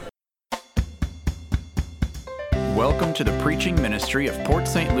welcome to the preaching ministry of Port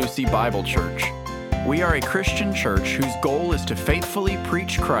St. Lucie Bible Church. We are a Christian church whose goal is to faithfully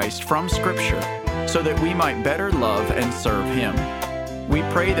preach Christ from Scripture so that we might better love and serve Him. We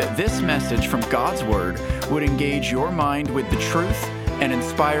pray that this message from God's Word would engage your mind with the truth and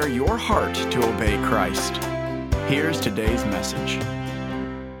inspire your heart to obey Christ. Here's today's message.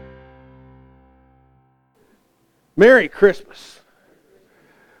 Merry Christmas.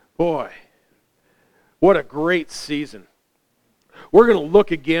 Boy, what a great season. We're going to look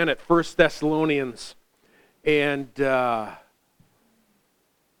again at 1 Thessalonians and the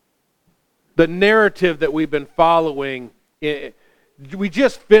narrative that we've been following. We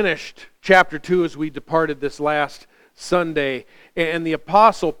just finished chapter 2 as we departed this last Sunday, and the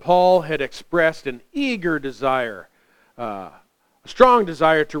Apostle Paul had expressed an eager desire, a strong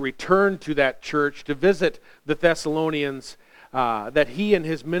desire to return to that church, to visit the Thessalonians that he and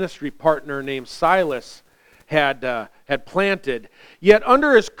his ministry partner named Silas had planted. Yet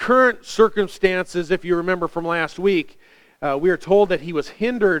under his current circumstances, if you remember from last week, we are told that he was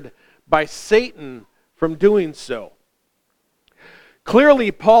hindered by Satan from doing so.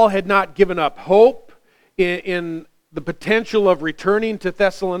 Clearly, Paul had not given up hope in the potential of returning to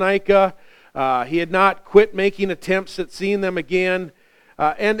Thessalonica. He had not quit making attempts at seeing them again.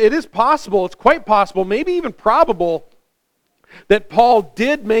 And it is possible, it's quite possible, maybe even probable, that Paul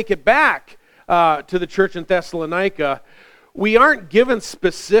did make it back to the church in Thessalonica. We aren't given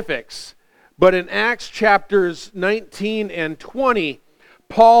specifics, but in Acts chapters 19 and 20,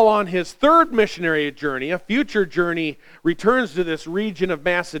 Paul, on his third missionary journey, a future journey, returns to this region of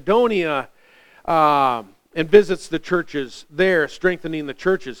Macedonia and visits the churches there, strengthening the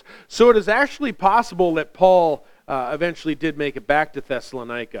churches. So it is actually possible that Paul eventually did make it back to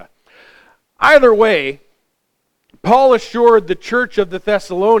Thessalonica. Either way, Paul assured the church of the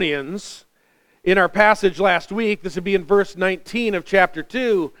Thessalonians, in our passage last week, this would be in verse 19 of chapter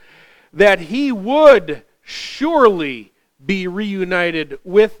 2, that he would surely be reunited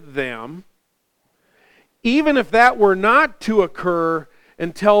with them, even if that were not to occur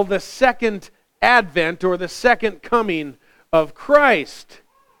until the second advent or the second coming of Christ.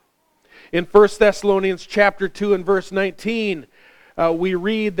 In 1 Thessalonians chapter 2 and verse 19, we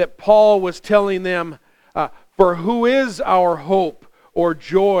read that Paul was telling them, "For who is our hope or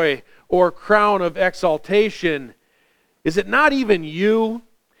joy or crown of exaltation? Is it not even you,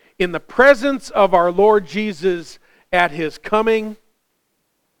 in the presence of our Lord Jesus at His coming?"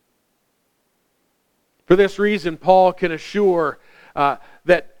 For this reason, Paul can assure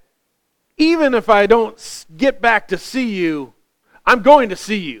that even if I don't get back to see you, I'm going to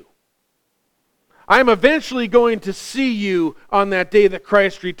see you. I'm eventually going to see you on that day that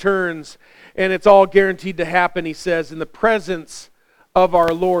Christ returns, and it's all guaranteed to happen, he says, in the presence of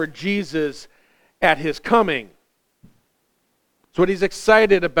our Lord Jesus at His coming. So what he's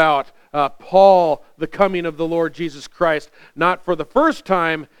excited about, Paul, the coming of the Lord Jesus Christ, not for the first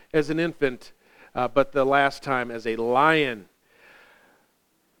time as an infant, but the last time as a lion.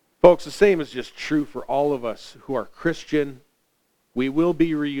 Folks, the same is just true for all of us who are Christian. We will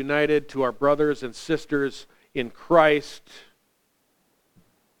be reunited to our brothers and sisters in Christ.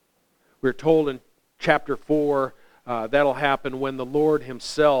 We're told in chapter 4 that'll happen when the Lord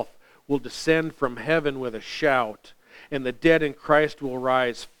Himself will descend from heaven with a shout, and the dead in Christ will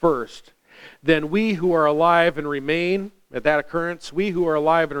rise first. Then we who are alive and remain, at that occurrence, we who are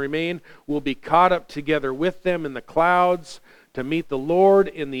alive and remain will be caught up together with them in the clouds to meet the Lord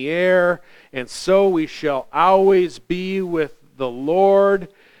in the air, and so we shall always be with the Lord.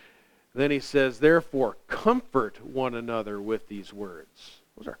 Then he says, therefore, comfort one another with these words.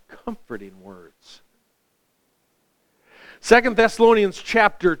 Those are comforting words. 2 Thessalonians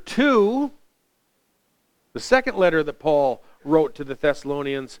chapter 2, the second letter that Paul wrote to the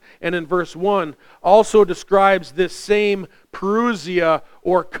Thessalonians, and in verse 1, also describes this same parousia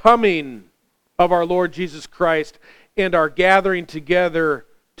or coming of our Lord Jesus Christ and our gathering together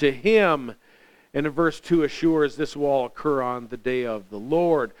to Him. And in verse 2 assures this will all occur on the day of the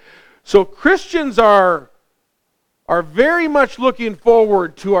Lord. So Christians are very much looking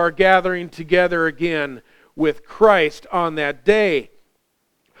forward to our gathering together again with Christ on that day.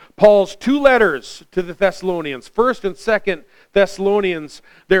 Paul's two letters to the Thessalonians, 1st and 2nd Thessalonians,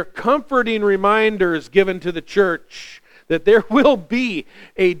 they're comforting reminders given to the church that there will be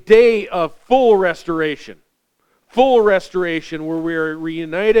a day of full restoration where we are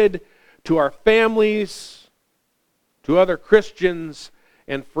reunited to our families, to other Christians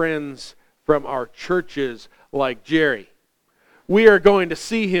and friends from our churches like Jerry. We are going to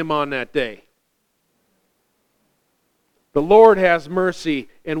see him on that day. The Lord has mercy,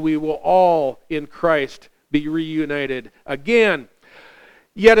 and we will all in Christ be reunited again.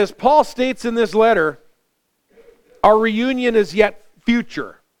 Yet as Paul states in this letter, our reunion is yet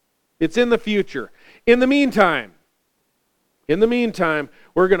future. It's in the future. In the meantime,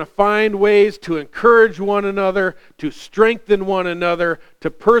 we're going to find ways to encourage one another, to strengthen one another, to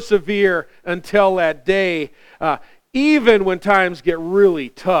persevere until that day, even when times get really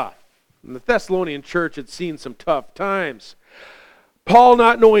tough. And the Thessalonian church had seen some tough times. Paul,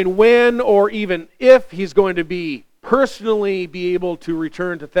 not knowing when or even if he's going to be able to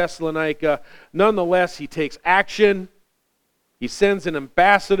return to Thessalonica, nonetheless, he takes action. He sends an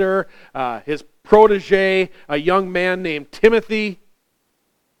ambassador, his protege, a young man named Timothy.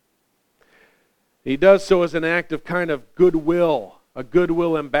 He does so as an act of kind of goodwill, a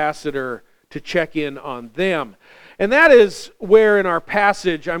goodwill ambassador to check in on them. And that is where in our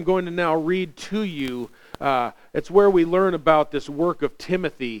passage I'm going to now read to you, it's where we learn about this work of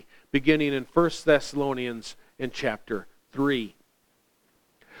Timothy beginning in 1 Thessalonians in chapter 3.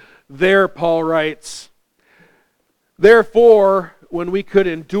 There Paul writes, "Therefore, when we could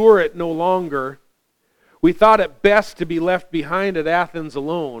endure it no longer, we thought it best to be left behind at Athens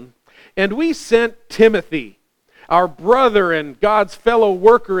alone, and we sent Timothy, our brother and God's fellow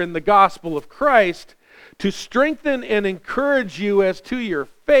worker in the gospel of Christ, to strengthen and encourage you as to your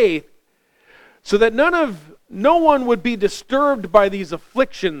faith, so that no one would be disturbed by these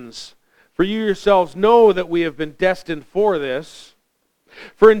afflictions. For you yourselves know that we have been destined for this.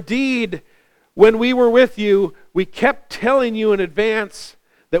 For indeed, when we were with you, we kept telling you in advance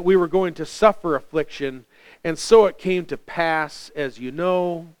that we were going to suffer affliction, and so it came to pass, as you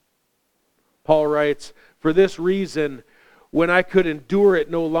know." Paul writes, "For this reason, when I could endure it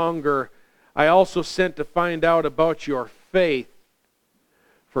no longer, I also sent to find out about your faith,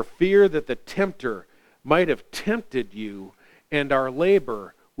 for fear that the tempter might have tempted you, and our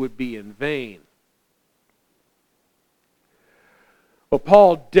labor would be in vain." Well,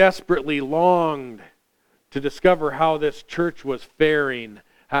 Paul desperately longed to discover how this church was faring,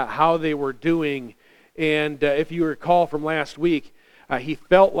 how they were doing. And if you recall from last week, he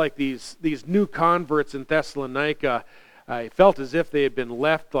felt like these new converts in Thessalonica, he felt as if they had been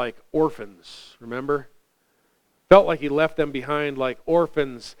left like orphans, remember? Felt like he left them behind like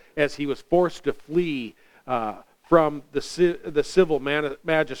orphans as he was forced to flee from the civil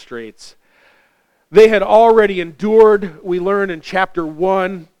magistrates. They had already endured, we learn in chapter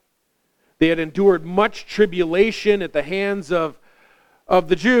 1, they had endured much tribulation at the hands of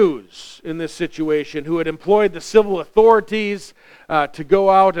the Jews in this situation, who had employed the civil authorities to go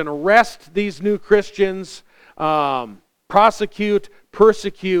out and arrest these new Christians, prosecute,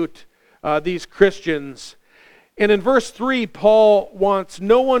 persecute these Christians. And in verse 3, Paul wants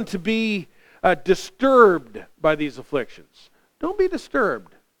no one to be disturbed by these afflictions. Don't be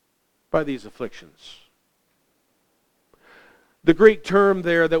disturbed by these afflictions. The Greek term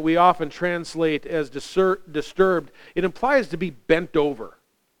there that we often translate as disturbed, it implies to be bent over.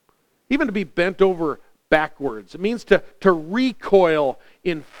 Even to be bent over backwards. It means to recoil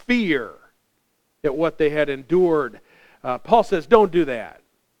in fear at what they had endured. Paul says, don't do that.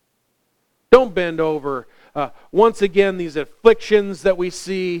 Don't bend over. Once again, these afflictions that we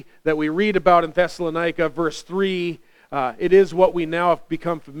see, that we read about in Thessalonica, verse 3, it is what we now have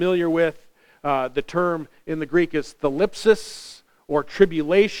become familiar with. The term in the Greek is thalipsis, or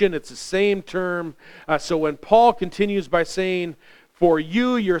tribulation. It's the same term. So when Paul continues by saying, "For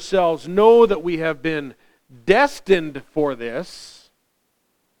you yourselves know that we have been destined for this,"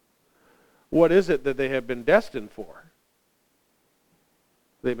 what is it that they have been destined for?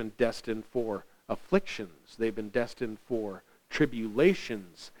 They've been destined for afflictions. They've been destined for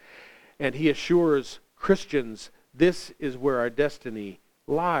tribulations. And he assures Christians, this is where our destiny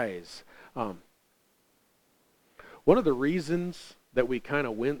lies. One of the reasons that we kind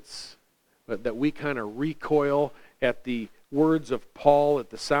of wince, that we kind of recoil at the words of Paul, at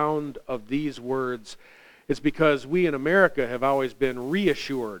the sound of these words, is because we in America have always been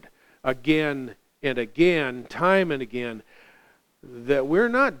reassured again and again, time and again, that we're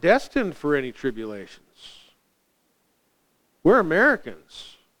not destined for any tribulations. We're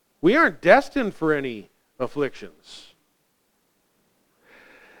Americans. We aren't destined for any afflictions.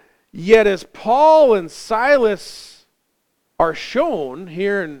 Yet as Paul and Silas are shown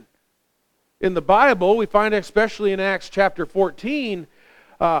here in the Bible, we find especially in Acts chapter 14,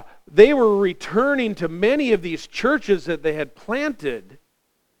 they were returning to many of these churches that they had planted.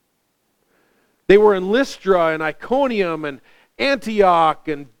 They were in Lystra and Iconium and Antioch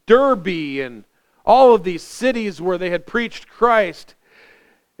and Derbe and all of these cities where they had preached Christ.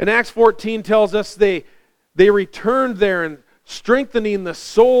 And Acts 14 tells us they returned there and strengthening the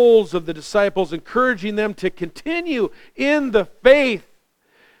souls of the disciples, encouraging them to continue in the faith,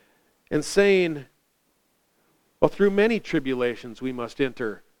 and saying, well, through many tribulations we must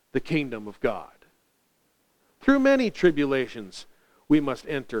enter the kingdom of God. Through many tribulations we must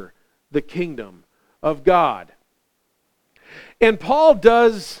enter the kingdom of God. And Paul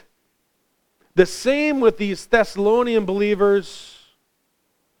does the same with these Thessalonian believers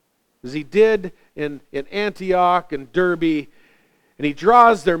as he did in Antioch and Derbe. And he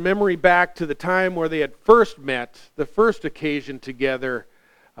draws their memory back to the time where they had first met, the first occasion together.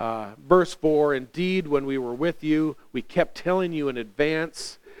 Verse 4, indeed, when we were with you, we kept telling you in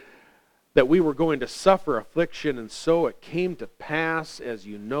advance that we were going to suffer affliction, and so it came to pass, as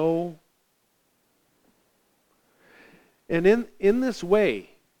you know. And in this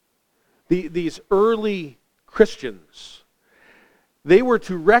way, these early Christians, they were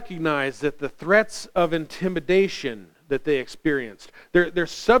to recognize that the threats of intimidation that they experienced, their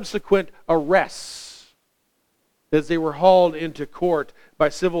subsequent arrests as they were hauled into court by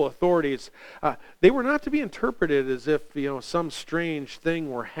civil authorities, they were not to be interpreted as if some strange thing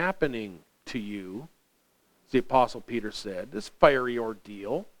were happening to you, as the Apostle Peter said, this fiery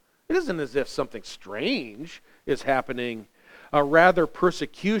ordeal. It isn't as if something strange is happening. Rather,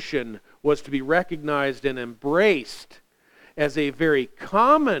 persecution was to be recognized and embraced as a very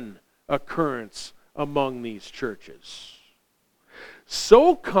common occurrence among these churches.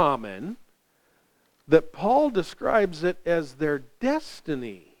 So common that Paul describes it as their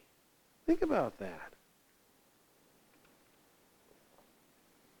destiny. Think about that.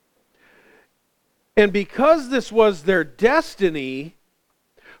 And because this was their destiny,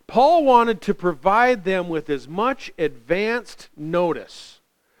 Paul wanted to provide them with as much advanced notice,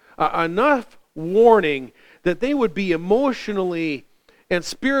 enough warning that they would be emotionally and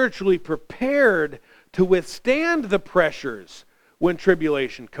spiritually prepared to withstand the pressures when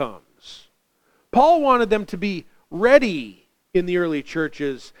tribulation comes. Paul wanted them to be ready in the early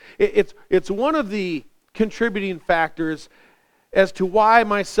churches. It's one of the contributing factors as to why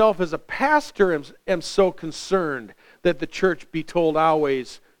myself as a pastor am so concerned that the church be told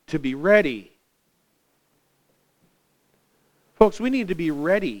always to be ready. Folks, we need to be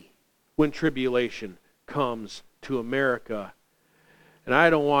ready when tribulation comes to America. And I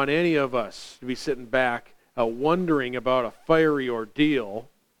don't want any of us to be sitting back wondering about a fiery ordeal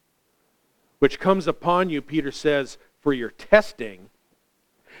which comes upon you, Peter says, for your testing,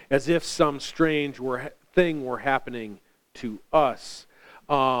 as if some strange thing were happening to us.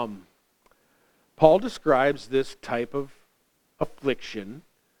 Paul describes this type of affliction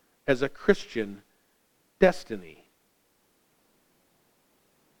as a Christian destiny.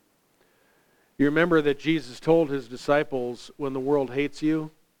 You remember that Jesus told his disciples, when the world hates you,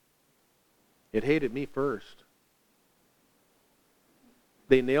 it hated me first.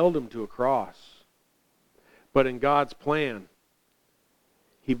 They nailed him to a cross. But in God's plan,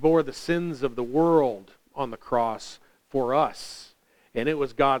 he bore the sins of the world on the cross for us. And it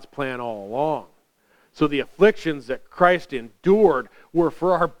was God's plan all along. So the afflictions that Christ endured were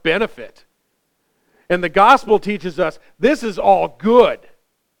for our benefit. And the gospel teaches us this is all good.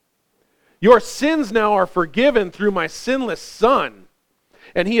 Your sins now are forgiven through my sinless Son.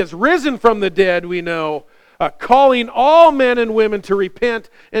 And he has risen from the dead, we know, calling all men and women to repent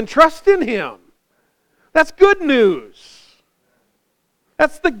and trust in him. That's good news.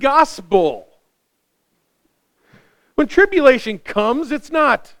 That's the gospel. When tribulation comes, it's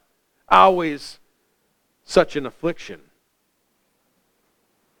not always such an affliction.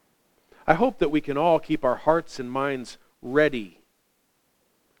 I hope that we can all keep our hearts and minds ready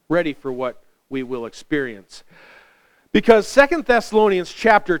for what we will experience. Because 2 Thessalonians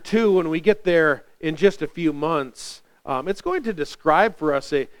chapter 2, when we get there in just a few months, it's going to describe for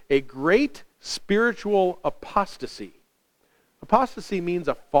us a great spiritual apostasy. Apostasy means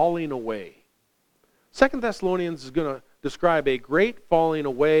a falling away. 2 Thessalonians is going to describe a great falling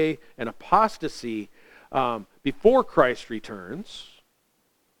away and apostasy before Christ returns.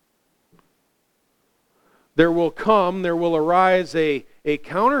 There will arise a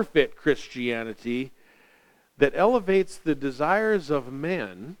counterfeit Christianity that elevates the desires of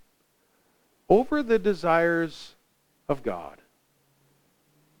men over the desires of God.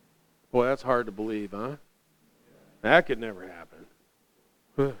 Boy, that's hard to believe, huh? That could never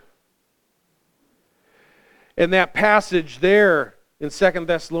happen. And that passage there in 2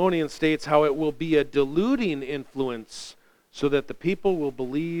 Thessalonians states how it will be a deluding influence so that the people will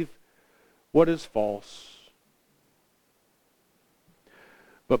believe what is false.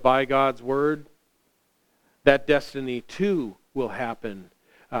 But by God's word, that destiny too will happen.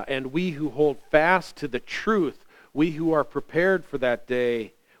 And we who hold fast to the truth we who are prepared for that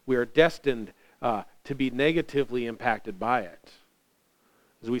day, we are destined to be negatively impacted by it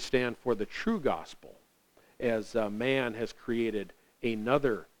as we stand for the true gospel, as man has created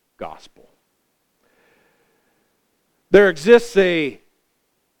another gospel. There exists a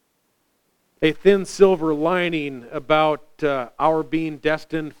thin silver lining about our being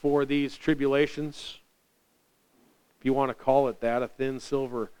destined for these tribulations, if you want to call it that, a thin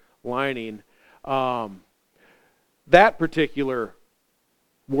silver lining. That particular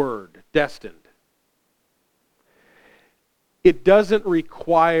word, destined, it doesn't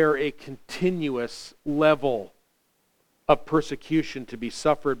require a continuous level of persecution to be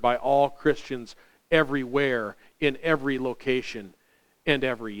suffered by all Christians everywhere, in every location, and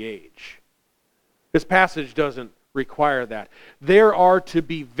every age. This passage doesn't require that. There are to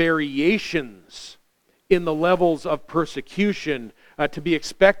be variations in the levels of persecution to be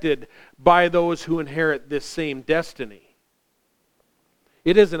expected by those who inherit this same destiny.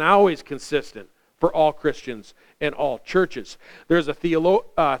 It isn't always consistent for all Christians and all churches. There's a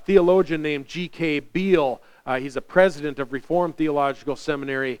theologian named G.K. Beale. He's a president of Reformed Theological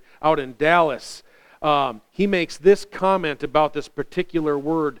Seminary out in Dallas. He makes this comment about this particular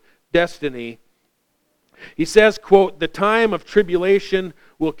word, destiny. He says, quote, "The time of tribulation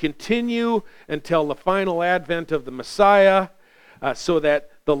will continue until the final advent of the Messiah, so that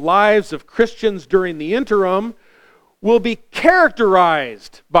the lives of Christians during the interim will be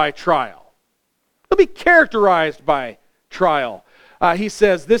characterized by trial." They'll be characterized by trial. He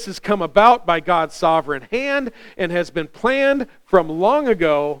says this has come about by God's sovereign hand and has been planned from long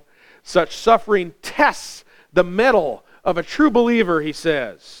ago. Such suffering tests the mettle of a true believer, he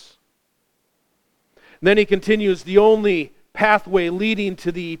says. And then he continues, the only pathway leading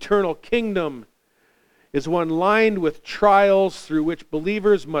to the eternal kingdom is one lined with trials through which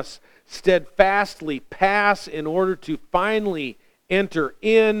believers must steadfastly pass in order to finally enter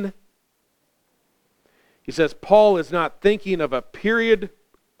in. He says Paul is not thinking of a period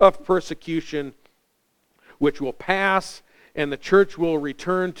of persecution which will pass and the church will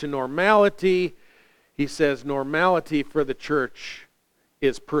return to normality. He says normality for the church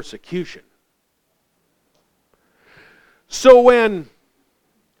is persecution. So when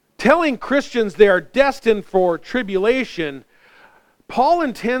telling Christians they are destined for tribulation, Paul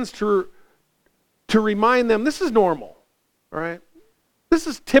intends to remind them this is normal, all right? This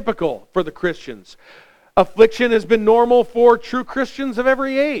is typical for the Christians. Affliction has been normal for true Christians of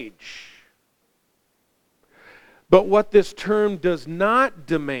every age. But what this term does not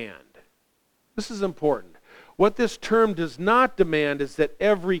demand, this is important, what this term does not demand is that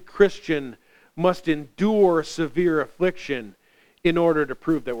every Christian must endure severe affliction in order to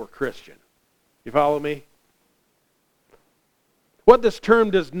prove that we're Christian. You follow me? What this term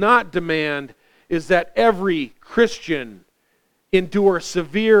does not demand is that every Christian endure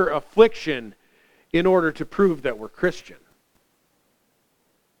severe affliction in order to prove that we're Christian.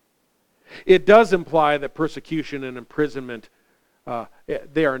 It does imply that persecution and imprisonment,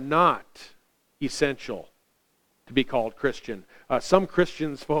 they are not essential to be called Christian. Some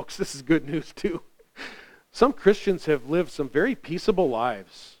Christians, folks, this is good news too. Some Christians have lived some very peaceable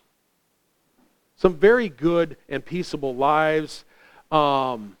lives. Some very good and peaceable lives.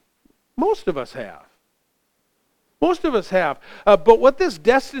 Most of us have. Most of us have. But what this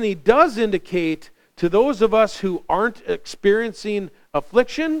destiny does indicate to those of us who aren't experiencing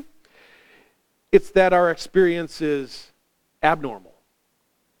affliction, it's that our experience is abnormal.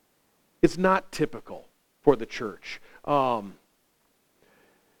 It's not typical for the church.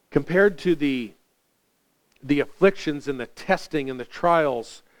 Compared to the afflictions and the testing and the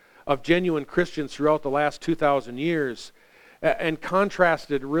trials of genuine Christians throughout the last 2,000 years, and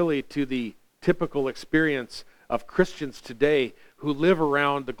contrasted really to the typical experience of Christians today who live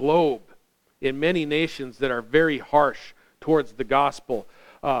around the globe in many nations that are very harsh towards the gospel.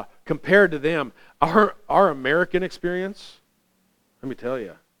 Compared to them, our American experience, let me tell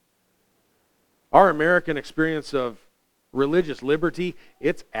you, our American experience of religious liberty,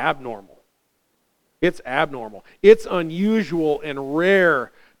 it's abnormal. It's abnormal. It's unusual and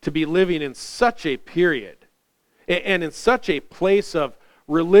rare to be living in such a period and in such a place of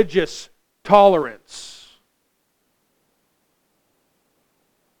religious tolerance.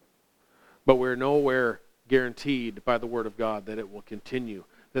 But we're nowhere guaranteed by the Word of God that it will continue,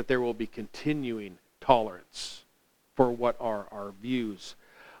 that there will be continuing tolerance for what are our views.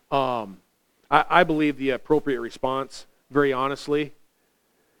 I believe the appropriate response, very honestly,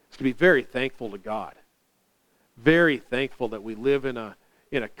 is to be very thankful to God. Very thankful that we live in a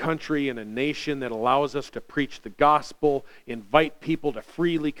country, in a nation that allows us to preach the gospel, invite people to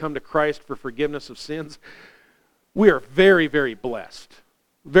freely come to Christ for forgiveness of sins. We are very, very blessed.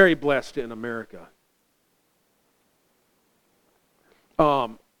 Very blessed in America.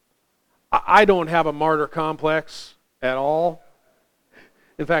 I don't have a martyr complex at all.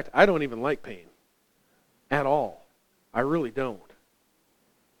 In fact, I don't even like pain at all. I really don't.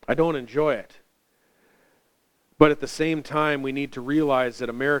 I don't enjoy it. But at the same time, we need to realize that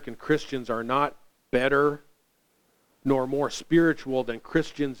American Christians are not better nor more spiritual than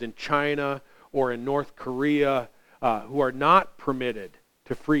Christians in China or in North Korea who are not permitted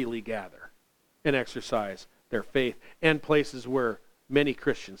to freely gather and exercise their faith, and places where many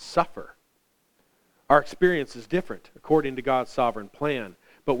Christians suffer. Our experience is different according to God's sovereign plan,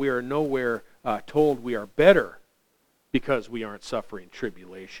 but we are nowhere told we are better because we aren't suffering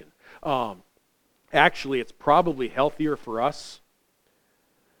tribulation. Actually, it's probably healthier for us.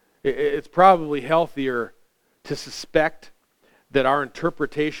 It's probably healthier to suspect that our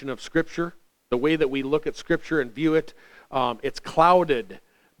interpretation of Scripture, the way that we look at Scripture and view it, it's clouded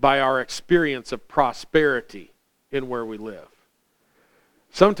by our experience of prosperity in where we live.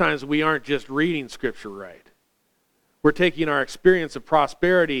 Sometimes we aren't just reading Scripture right. We're taking our experience of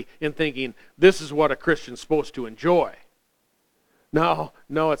prosperity and thinking, this is what a Christian's supposed to enjoy. No,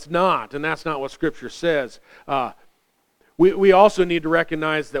 it's not, and that's not what Scripture says. We also need to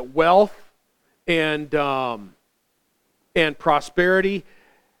recognize that wealth and prosperity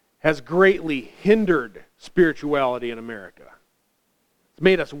has greatly hindered spirituality in America. It's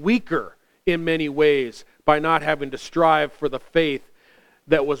made us weaker in many ways by not having to strive for the faith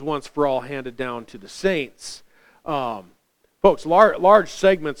that was once for all handed down to the saints. Folks, large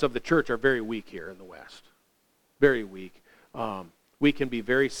segments of the church are very weak here in the West. Very weak. We can be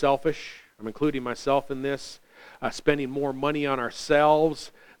very selfish. I'm including myself in this. Spending more money on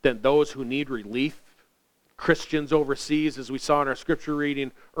ourselves than those who need relief. Christians overseas, as we saw in our scripture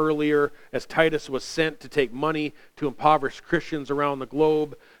reading earlier, as Titus was sent to take money to impoverished Christians around the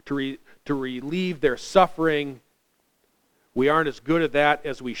globe to relieve their suffering. We aren't as good at that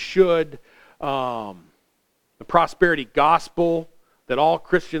as we should. The prosperity gospel, that all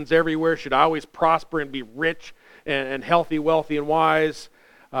Christians everywhere should always prosper and be rich and healthy, wealthy, and wise.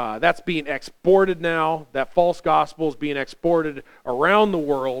 That's being exported now. That false gospel is being exported around the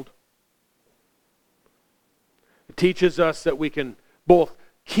world. It teaches us that we can both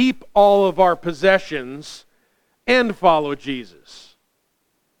keep all of our possessions and follow Jesus.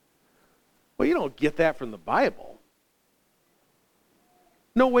 Well, you don't get that from the Bible.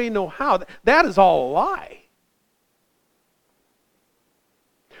 No way, no how. That is all a lie.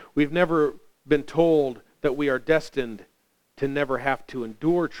 We've never been told that we are destined to never have to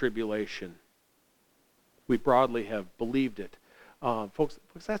endure tribulation. We broadly have believed it. Folks,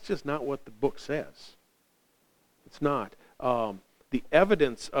 that's just not what the book says. It's not. The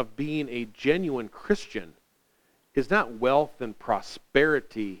evidence of being a genuine Christian is not wealth and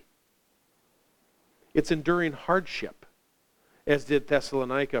prosperity. It's enduring hardship, as did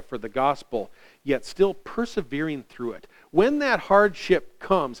Thessalonica for the gospel, yet still persevering through it. When that hardship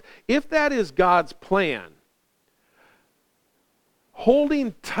comes, if that is God's plan,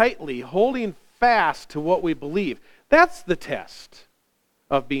 holding tightly, holding fast to what we believe, that's the test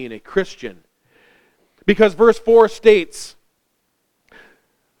of being a Christian. Because verse 4 states,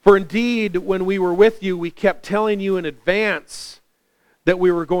 "For indeed, when we were with you, we kept telling you in advance that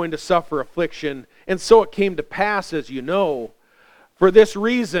we were going to suffer affliction, and so it came to pass, as you know. For this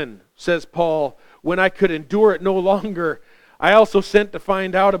reason," says Paul, "when I could endure it no longer, I also sent to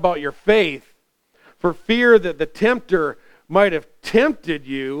find out about your faith, for fear that the tempter might have tempted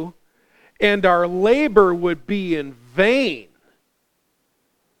you, and our labor would be in vain."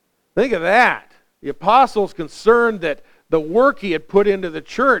 Think of that. The apostle's concerned that the work he had put into the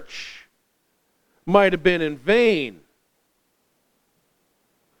church might have been in vain.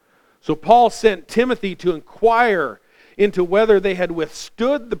 So Paul sent Timothy to inquire into whether they had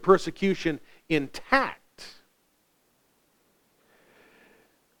withstood the persecution intact.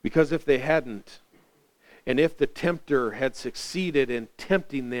 Because if they hadn't, and if the tempter had succeeded in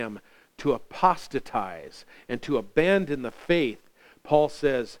tempting them to apostatize and to abandon the faith, Paul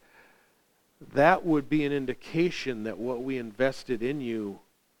says, that would be an indication that what we invested in you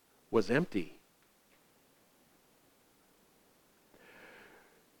was empty.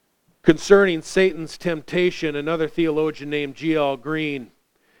 Concerning Satan's temptation, another theologian named G.L. Green,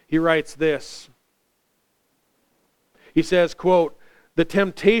 he writes this. He says, quote, "The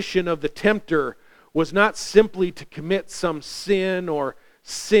temptation of the tempter was not simply to commit some sin or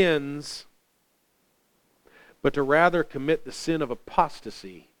sins, but to rather commit the sin of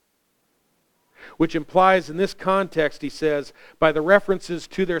apostasy. Which implies in this context," he says, "by the references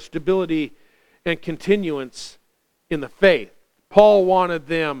to their stability and continuance, in the faith. Paul wanted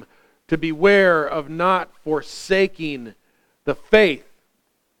them to beware of not forsaking the faith.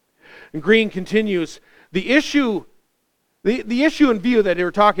 And Green continues, the issue in view that they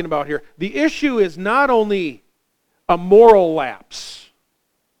were talking about here, the issue is not only a moral lapse.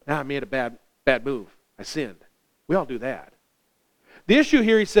 I made a bad move. I sinned. We all do that. The issue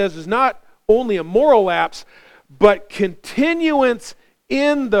here, he says, is not only a moral lapse, but continuance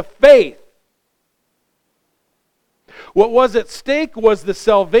in the faith. What was at stake was the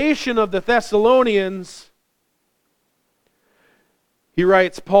salvation of the Thessalonians. He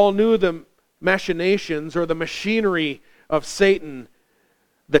writes, Paul knew the machinations or the machinery of Satan,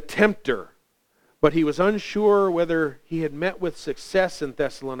 the tempter, but he was unsure whether he had met with success in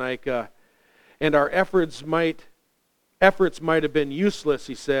Thessalonica, and our efforts might have been useless,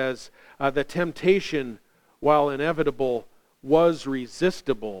 he says. The temptation, while inevitable, was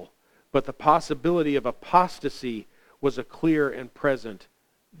resistible, but the possibility of apostasy was a clear and present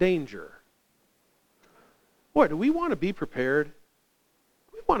danger. Boy, do we want to be prepared?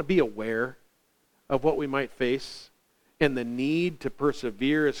 Do we want to be aware of what we might face and the need to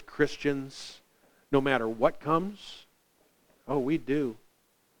persevere as Christians no matter what comes? Oh, we do.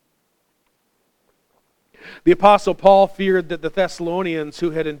 The Apostle Paul feared that the Thessalonians,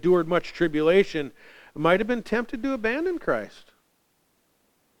 who had endured much tribulation, might have been tempted to abandon Christ.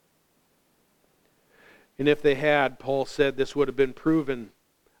 And if they had, Paul said this would have been proven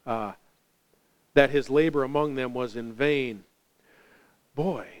that his labor among them was in vain.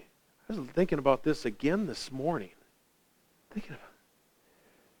 Boy, I was thinking about this again this morning.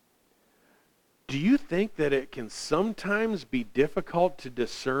 Do you think that it can sometimes be difficult to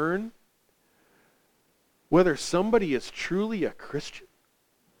discern whether somebody is truly a Christian?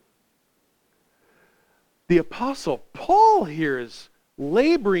 The Apostle Paul here is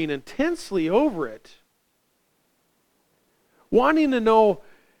laboring intensely over it, wanting to know,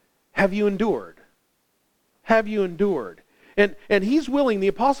 have you endured? Have you endured? And he's willing, the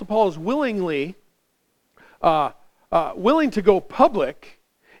Apostle Paul is willing to go public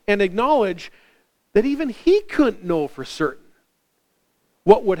and acknowledge that even he couldn't know for certain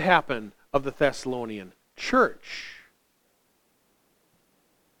what would happen of the Thessalonian church.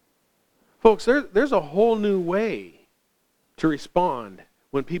 Folks, there's a whole new way to respond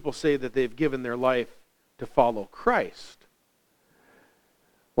when people say that they've given their life to follow Christ.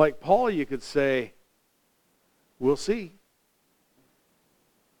 Like Paul, you could say, we'll see.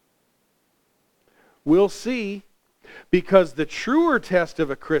 We'll see, because the truer test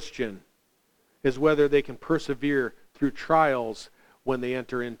of a Christian is whether they can persevere through trials when they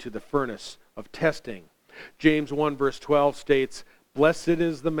enter into the furnace of testing. James 1 verse 12 states, "Blessed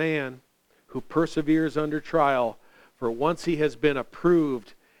is the man who perseveres under trial, for once he has been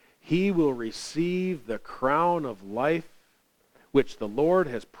approved, he will receive the crown of life which the Lord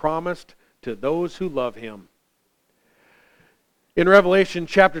has promised to those who love him." In Revelation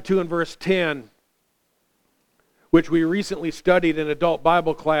chapter 2 and verse 10, which we recently studied in adult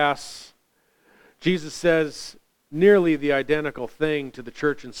Bible class, Jesus says nearly the identical thing to the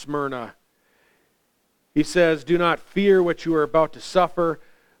church in Smyrna. He says, "Do not fear what you are about to suffer.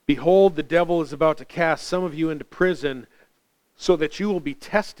 Behold, the devil is about to cast some of you into prison so that you will be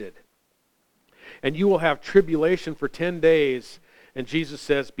tested. And you will have tribulation for 10 days. And Jesus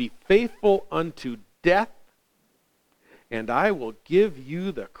says, be faithful unto death, and I will give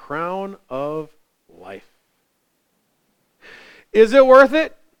you the crown of life." Is it worth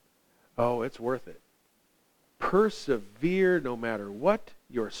it? Oh, it's worth it. Persevere no matter what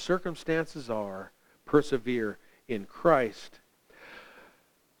your circumstances are. Persevere in Christ.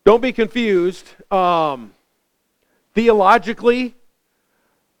 Don't be confused. Theologically,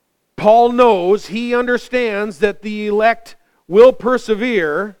 Paul knows, he understands that the elect will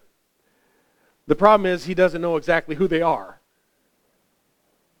persevere. The problem is he doesn't know exactly who they are.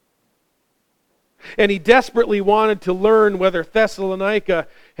 And he desperately wanted to learn whether Thessalonica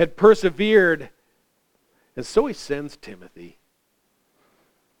had persevered. And so he sends Timothy.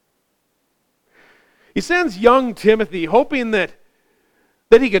 He sends young Timothy, hoping that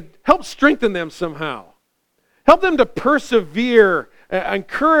he could help strengthen them somehow. Help them to persevere,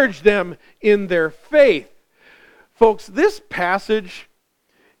 encourage them in their faith. Folks, this passage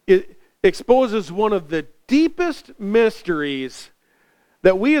exposes one of the deepest mysteries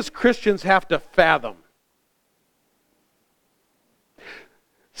that we as Christians have to fathom.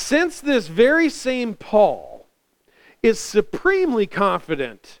 Since this very same Paul is supremely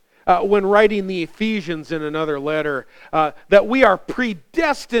confident when writing the Ephesians in another letter, that we are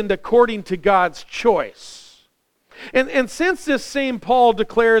predestined according to God's choice. And since this same Paul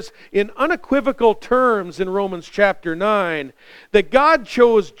declares in unequivocal terms in Romans chapter 9 that God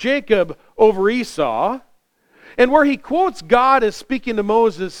chose Jacob over Esau, and where he quotes God as speaking to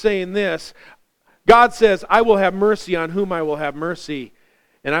Moses saying this, God says, I will have mercy on whom I will have mercy,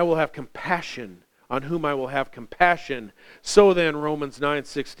 and I will have compassion on whom I will have compassion. So then, Romans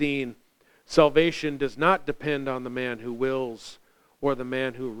 9:16, salvation does not depend on the man who wills or the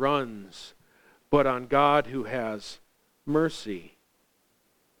man who runs, but on God who has mercy.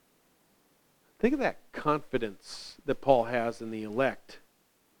 Think of that confidence that Paul has in the elect.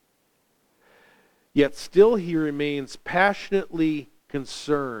 Yet still he remains passionately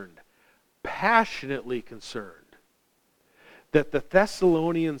concerned that the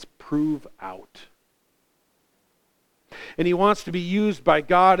Thessalonians prove out. And he wants to be used by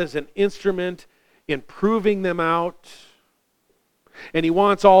God as an instrument in proving them out. And he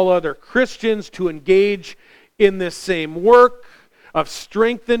wants all other Christians to engage in this same work of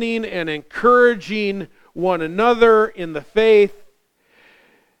strengthening and encouraging one another in the faith.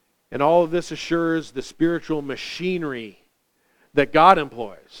 And all of this assures the spiritual machinery that God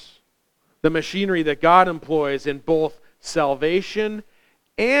employs. The machinery that God employs in both salvation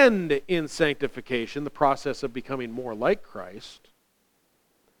and in sanctification, the process of becoming more like Christ.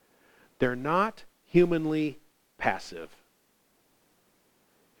 They're not humanly passive.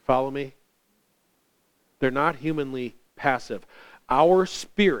 Follow me? They're not humanly passive. Our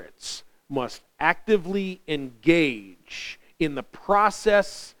spirits must actively engage in the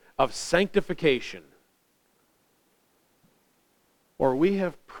process of sanctification, or we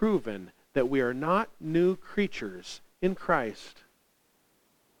have proven that we are not new creatures in Christ.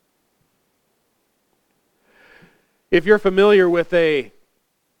 If you're familiar with a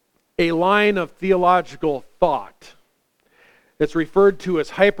line of theological thought, it's referred to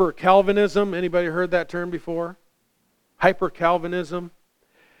as hyper-Calvinism. Anybody heard that term before? Hyper-Calvinism.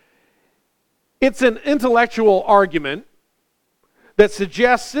 It's an intellectual argument that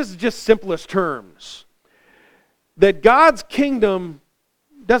suggests, this is just simplest terms, that God's kingdom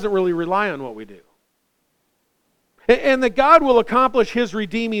doesn't really rely on what we do. And that God will accomplish His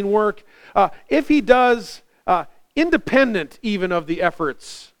redeeming work if He does, independent even of the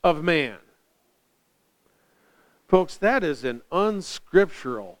efforts of man. Folks, that is an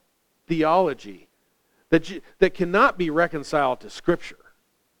unscriptural theology that cannot be reconciled to Scripture.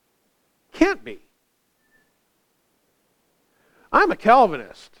 Can't be. I'm a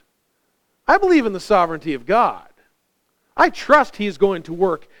Calvinist. I believe in the sovereignty of God. I trust He's going to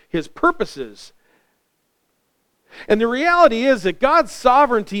work His purposes. And the reality is that God's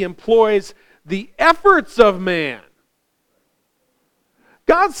sovereignty employs the efforts of man.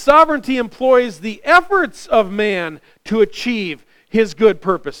 God's sovereignty employs the efforts of man to achieve His good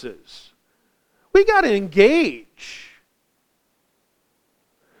purposes. We got to engage.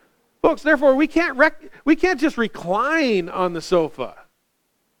 Folks, therefore, we can't just recline on the sofa.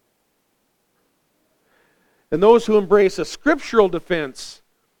 And those who embrace a scriptural defense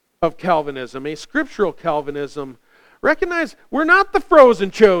of Calvinism, a scriptural Calvinism, recognize we're not the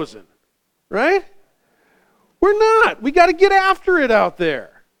frozen chosen, right? We're not. We got to get after it out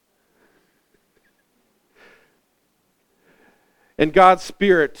there. And God's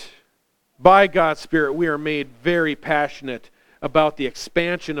Spirit, by God's Spirit, we are made very passionate about the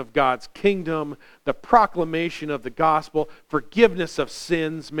expansion of God's kingdom, the proclamation of the gospel, forgiveness of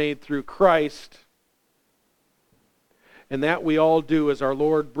sins made through Christ. And that we all do, as our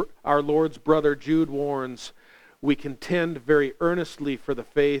Lord's brother Jude warns, we contend very earnestly for the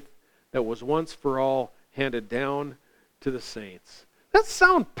faith that was once for all handed down to the saints. That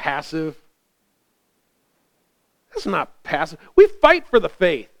sounds passive. That's not passive. We fight for the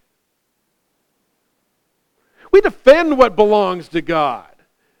faith. We defend what belongs to God.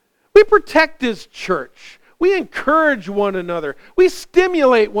 We protect His church. We encourage one another. We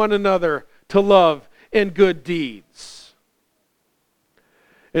stimulate one another to love and good deeds.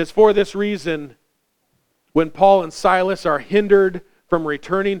 And it's for this reason, when Paul and Silas are hindered from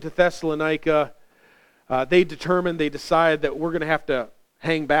returning to Thessalonica, they decide that we're going to have to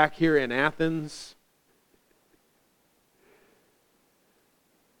hang back here in Athens.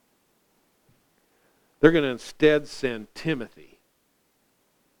 They're going to instead send Timothy.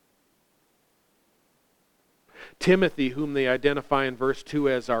 Timothy, whom they identify in verse 2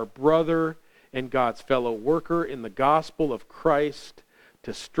 as our brother and God's fellow worker in the gospel of Christ,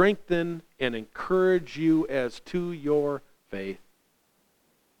 to strengthen and encourage you as to your faith.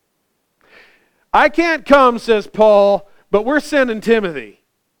 I can't come, says Paul, but we're sending Timothy.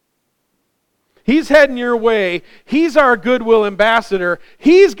 He's heading your way. He's our Goodwill ambassador.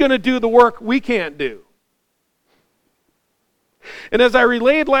 He's going to do the work we can't do. And as I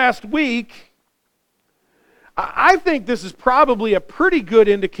relayed last week, I think this is probably a pretty good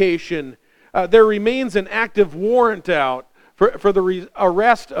indication there remains an active warrant out for the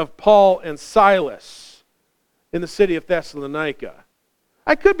arrest of Paul and Silas in the city of Thessalonica.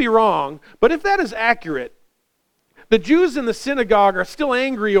 I could be wrong, but if that is accurate, the Jews in the synagogue are still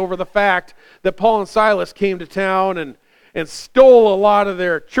angry over the fact that Paul and Silas came to town and stole a lot of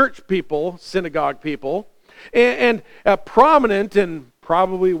their church people, synagogue people, and prominent and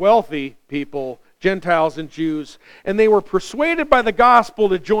probably wealthy people, Gentiles and Jews, and they were persuaded by the gospel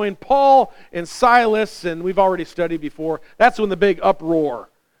to join Paul and Silas, and we've already studied before. That's when the big uproar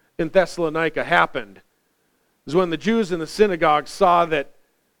in Thessalonica happened. It was when the Jews in the synagogue saw that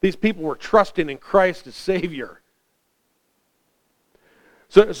these people were trusting in Christ as Savior.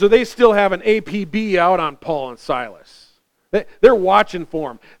 So they still have an APB out on Paul and Silas. They're watching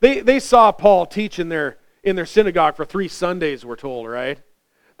for them. They saw Paul teach in their synagogue for 3 Sundays, we're told, right?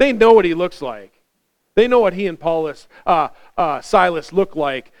 They know what he looks like. They know what he and Silas look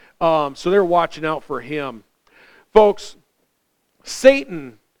like, so they're watching out for him. Folks,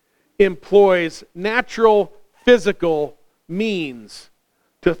 Satan employs natural, physical means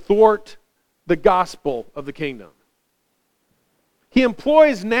to thwart the gospel of the kingdom. He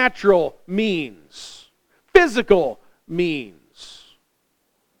employs natural means, physical means.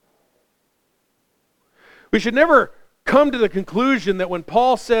 We should never come to the conclusion that when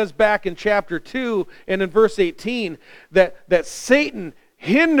Paul says back in chapter 2 and in verse 18 that Satan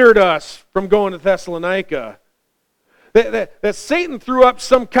hindered us from going to Thessalonica, that Satan threw up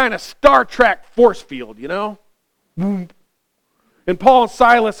some kind of Star Trek force field, you know? And Paul and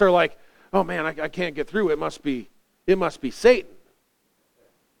Silas are like, oh man, I can't get through. It must be Satan.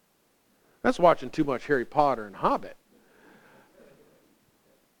 That's watching too much Harry Potter and Hobbit.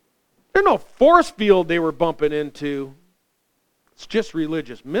 There's no force field they were bumping into. It's just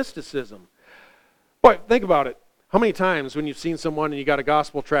religious mysticism. Boy, think about it. How many times when you've seen someone and you got a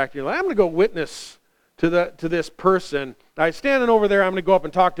gospel tract, you're like, I'm going to go witness to this person. I'm standing over there, I'm going to go up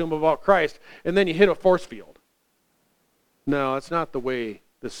and talk to him about Christ, and then you hit a force field. No, that's not the way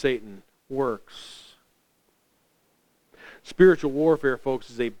that Satan works. Spiritual warfare, folks,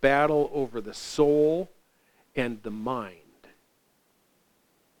 is a battle over the soul and the mind.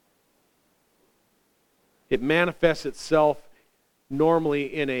 It manifests itself normally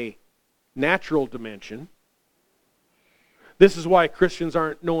in a natural dimension. This is why Christians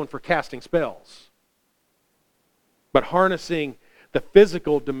aren't known for casting spells. But harnessing the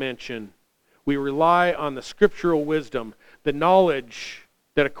physical dimension, we rely on the scriptural wisdom, the knowledge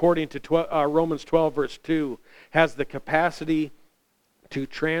that according to Romans 12 verse 2 has the capacity to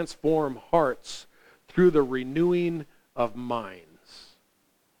transform hearts through the renewing of minds.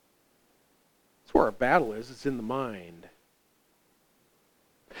 That's where our battle is. It's in the mind.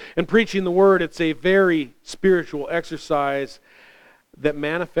 And preaching the word, it's a very spiritual exercise that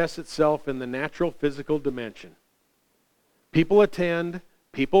manifests itself in the natural physical dimension. People attend,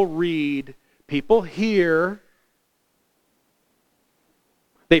 people read, people hear.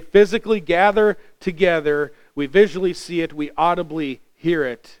 They physically gather together. We visually see it. We audibly hear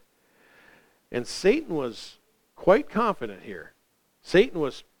it. And Satan was quite confident here. Satan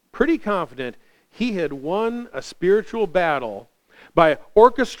was pretty confident he had won a spiritual battle by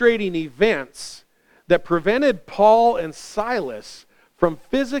orchestrating events that prevented Paul and Silas from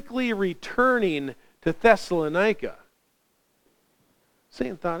physically returning to Thessalonica.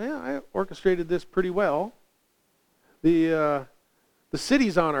 Satan thought, yeah, I orchestrated this pretty well. The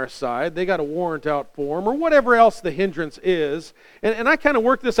city's on our side. They got a warrant out for them, or whatever else the hindrance is. And I kind of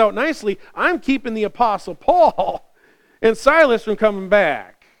worked this out nicely. I'm keeping the Apostle Paul and Silas from coming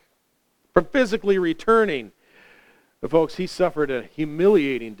back, from physically returning. But folks, he suffered a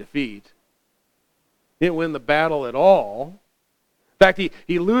humiliating defeat. He didn't win the battle at all. In fact,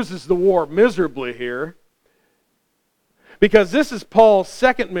 he loses the war miserably here. Because this is Paul's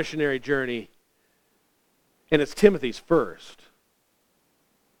second missionary journey, and it's Timothy's first.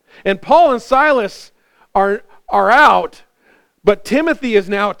 And Paul and Silas are out, but Timothy is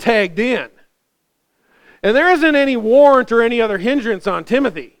now tagged in. And there isn't any warrant or any other hindrance on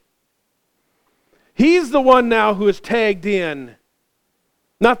Timothy. He's the one now who is tagged in.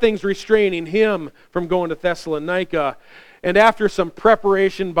 Nothing's restraining him from going to Thessalonica. And after some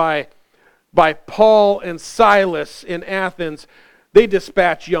preparation by Paul and Silas in Athens, they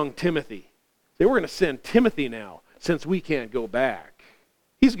dispatch young Timothy. They were going to send Timothy now, since we can't go back.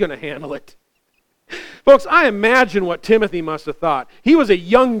 He's going to handle it. Folks, I imagine what Timothy must have thought. He was a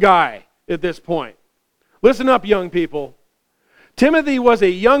young guy at this point. Listen up, young people. Timothy was a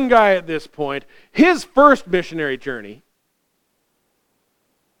young guy at this point. His first missionary journey.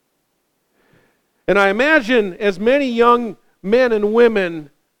 And I imagine as many young men and women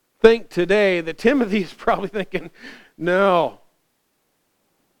think today that Timothy's probably thinking, no,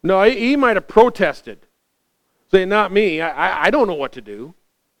 he might have protested, saying, not me, I don't know what to do.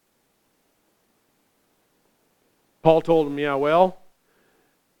 Paul told him, yeah, well,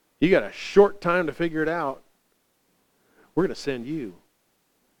 you got a short time to figure it out. We're going to send you.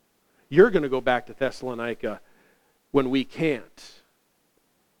 You're going to go back to Thessalonica when we can't.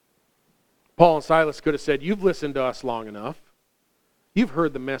 Paul and Silas could have said, you've listened to us long enough. You've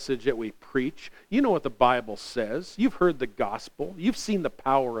heard the message that we preach. You know what the Bible says. You've heard the gospel. You've seen the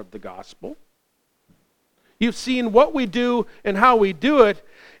power of the gospel. You've seen what we do and how we do it.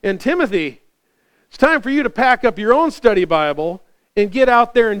 And Timothy, it's time for you to pack up your own study Bible and get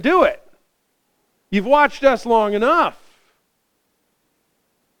out there and do it. You've watched us long enough.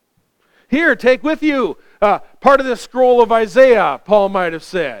 Here, take with you part of the scroll of Isaiah, Paul might have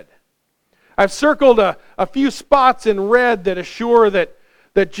said. I've circled a few spots in red that assure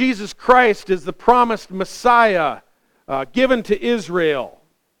that Jesus Christ is the promised Messiah given to Israel.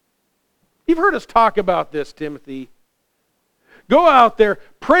 You've heard us talk about this, Timothy. Go out there,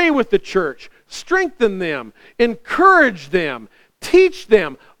 pray with the church, strengthen them, encourage them, teach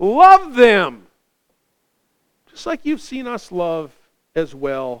them, love them. Just like you've seen us love as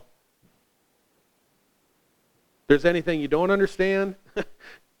well. If there's anything you don't understand,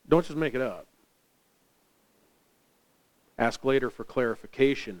 don't just make it up. Ask later for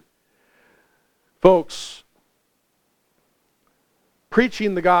clarification. Folks,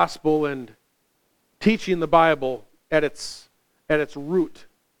 preaching the gospel and teaching the Bible at its root,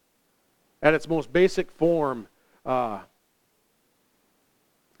 at its most basic form,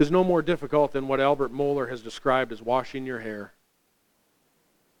 is no more difficult than what Albert Mohler has described as washing your hair.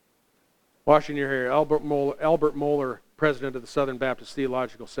 Washing your hair. Albert Mohler, president of the Southern Baptist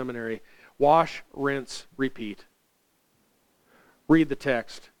Theological Seminary. Wash, rinse, repeat. Read the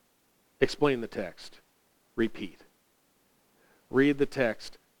text. Explain the text. Repeat. Read the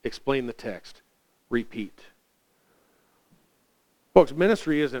text. Explain the text. Repeat. Folks,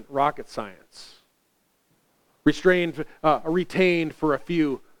 ministry isn't rocket science. Retained for a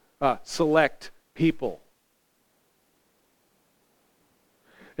few select people.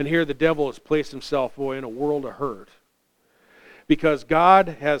 And here the devil has placed himself, in a world of hurt. Because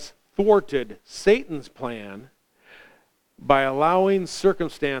God has thwarted Satan's plan by allowing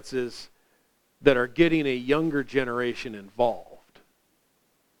circumstances that are getting a younger generation involved.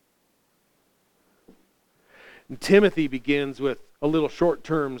 And Timothy begins with a little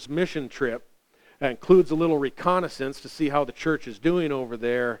short-term mission trip. That includes a little reconnaissance to see how the church is doing over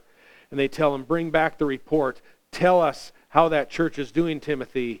there. And they tell him, bring back the report. Tell us how that church is doing,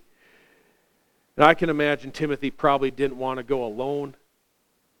 Timothy. And I can imagine Timothy probably didn't want to go alone.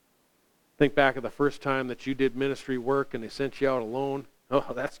 Think back of the first time that you did ministry work and they sent you out alone.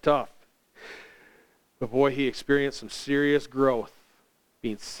 Oh, that's tough. But boy, he experienced some serious growth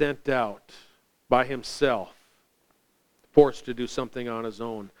being sent out by himself, forced to do something on his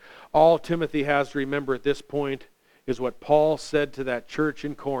own. All Timothy has to remember at this point is what Paul said to that church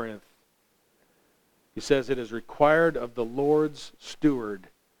in Corinth. He says, it is required of the Lord's steward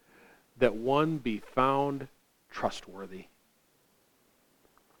that one be found trustworthy.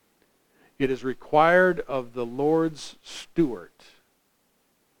 It is required of the Lord's steward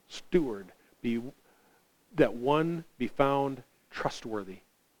that one be found trustworthy.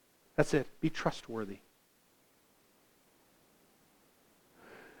 That's it. Be trustworthy.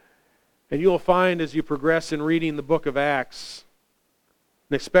 And you'll find as you progress in reading the book of Acts,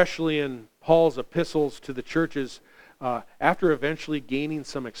 and especially in Paul's epistles to the churches, after eventually gaining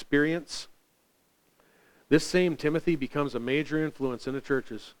some experience, this same Timothy becomes a major influence in the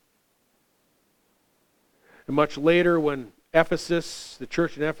churches. And much later, when Ephesus, the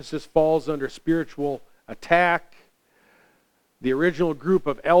church in Ephesus, falls under spiritual attack, the original group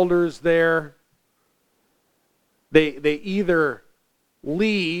of elders there, they either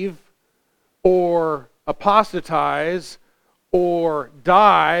leave or apostatize or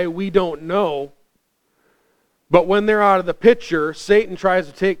die, we don't know. But when they're out of the picture, Satan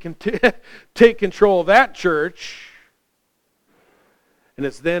tries to take control of that church. And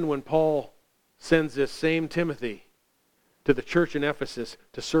it's then when Paul sends this same Timothy to the church in Ephesus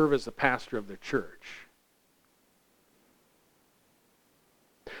to serve as the pastor of their church.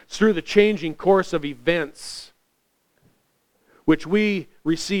 It's through the changing course of events which we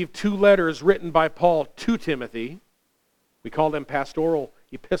receive two letters written by Paul to Timothy. We call them pastoral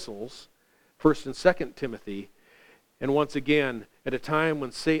epistles, 1st and 2nd Timothy. And once again, at a time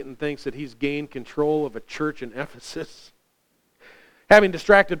when Satan thinks that he's gained control of a church in Ephesus, having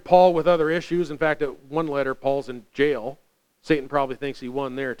distracted Paul with other issues. In fact, at one letter, Paul's in jail. Satan probably thinks he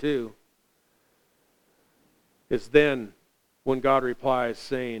won there too. It's then when God replies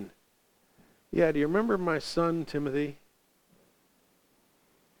saying, yeah, do you remember my son Timothy?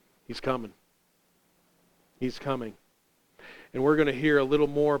 He's coming. He's coming. And we're going to hear a little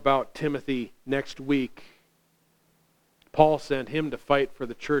more about Timothy next week. Paul sent him to fight for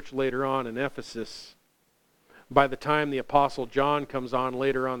the church later on in Ephesus. By the time the Apostle John comes on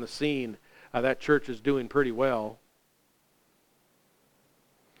later on the scene, that church is doing pretty well.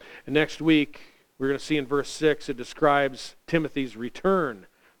 And next week, we're going to see in verse 6, it describes Timothy's return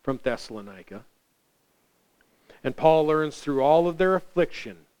from Thessalonica. And Paul learns through all of their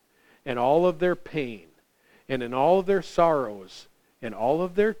affliction and all of their pain and in all of their sorrows and all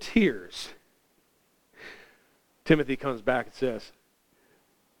of their tears, Timothy comes back and says,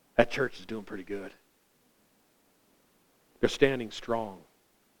 that church is doing pretty good. They're standing strong.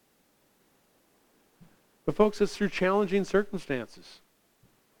 But folks, it's through challenging circumstances.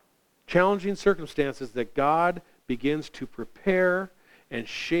 Challenging circumstances that God begins to prepare and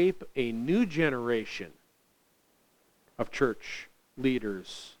shape a new generation of church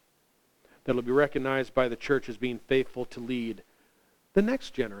leaders that will be recognized by the church as being faithful to lead the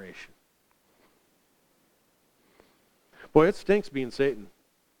next generation. Boy, it stinks being Satan.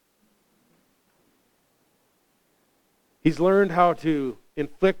 He's learned how to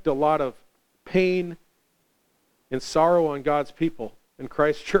inflict a lot of pain and sorrow on God's people in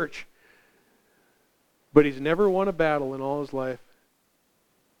Christ's church. But he's never won a battle in all his life.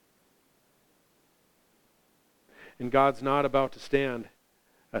 And God's not about to stand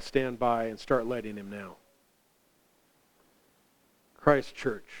by and start letting him now. Christ's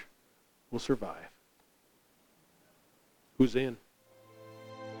church will survive. Who's in?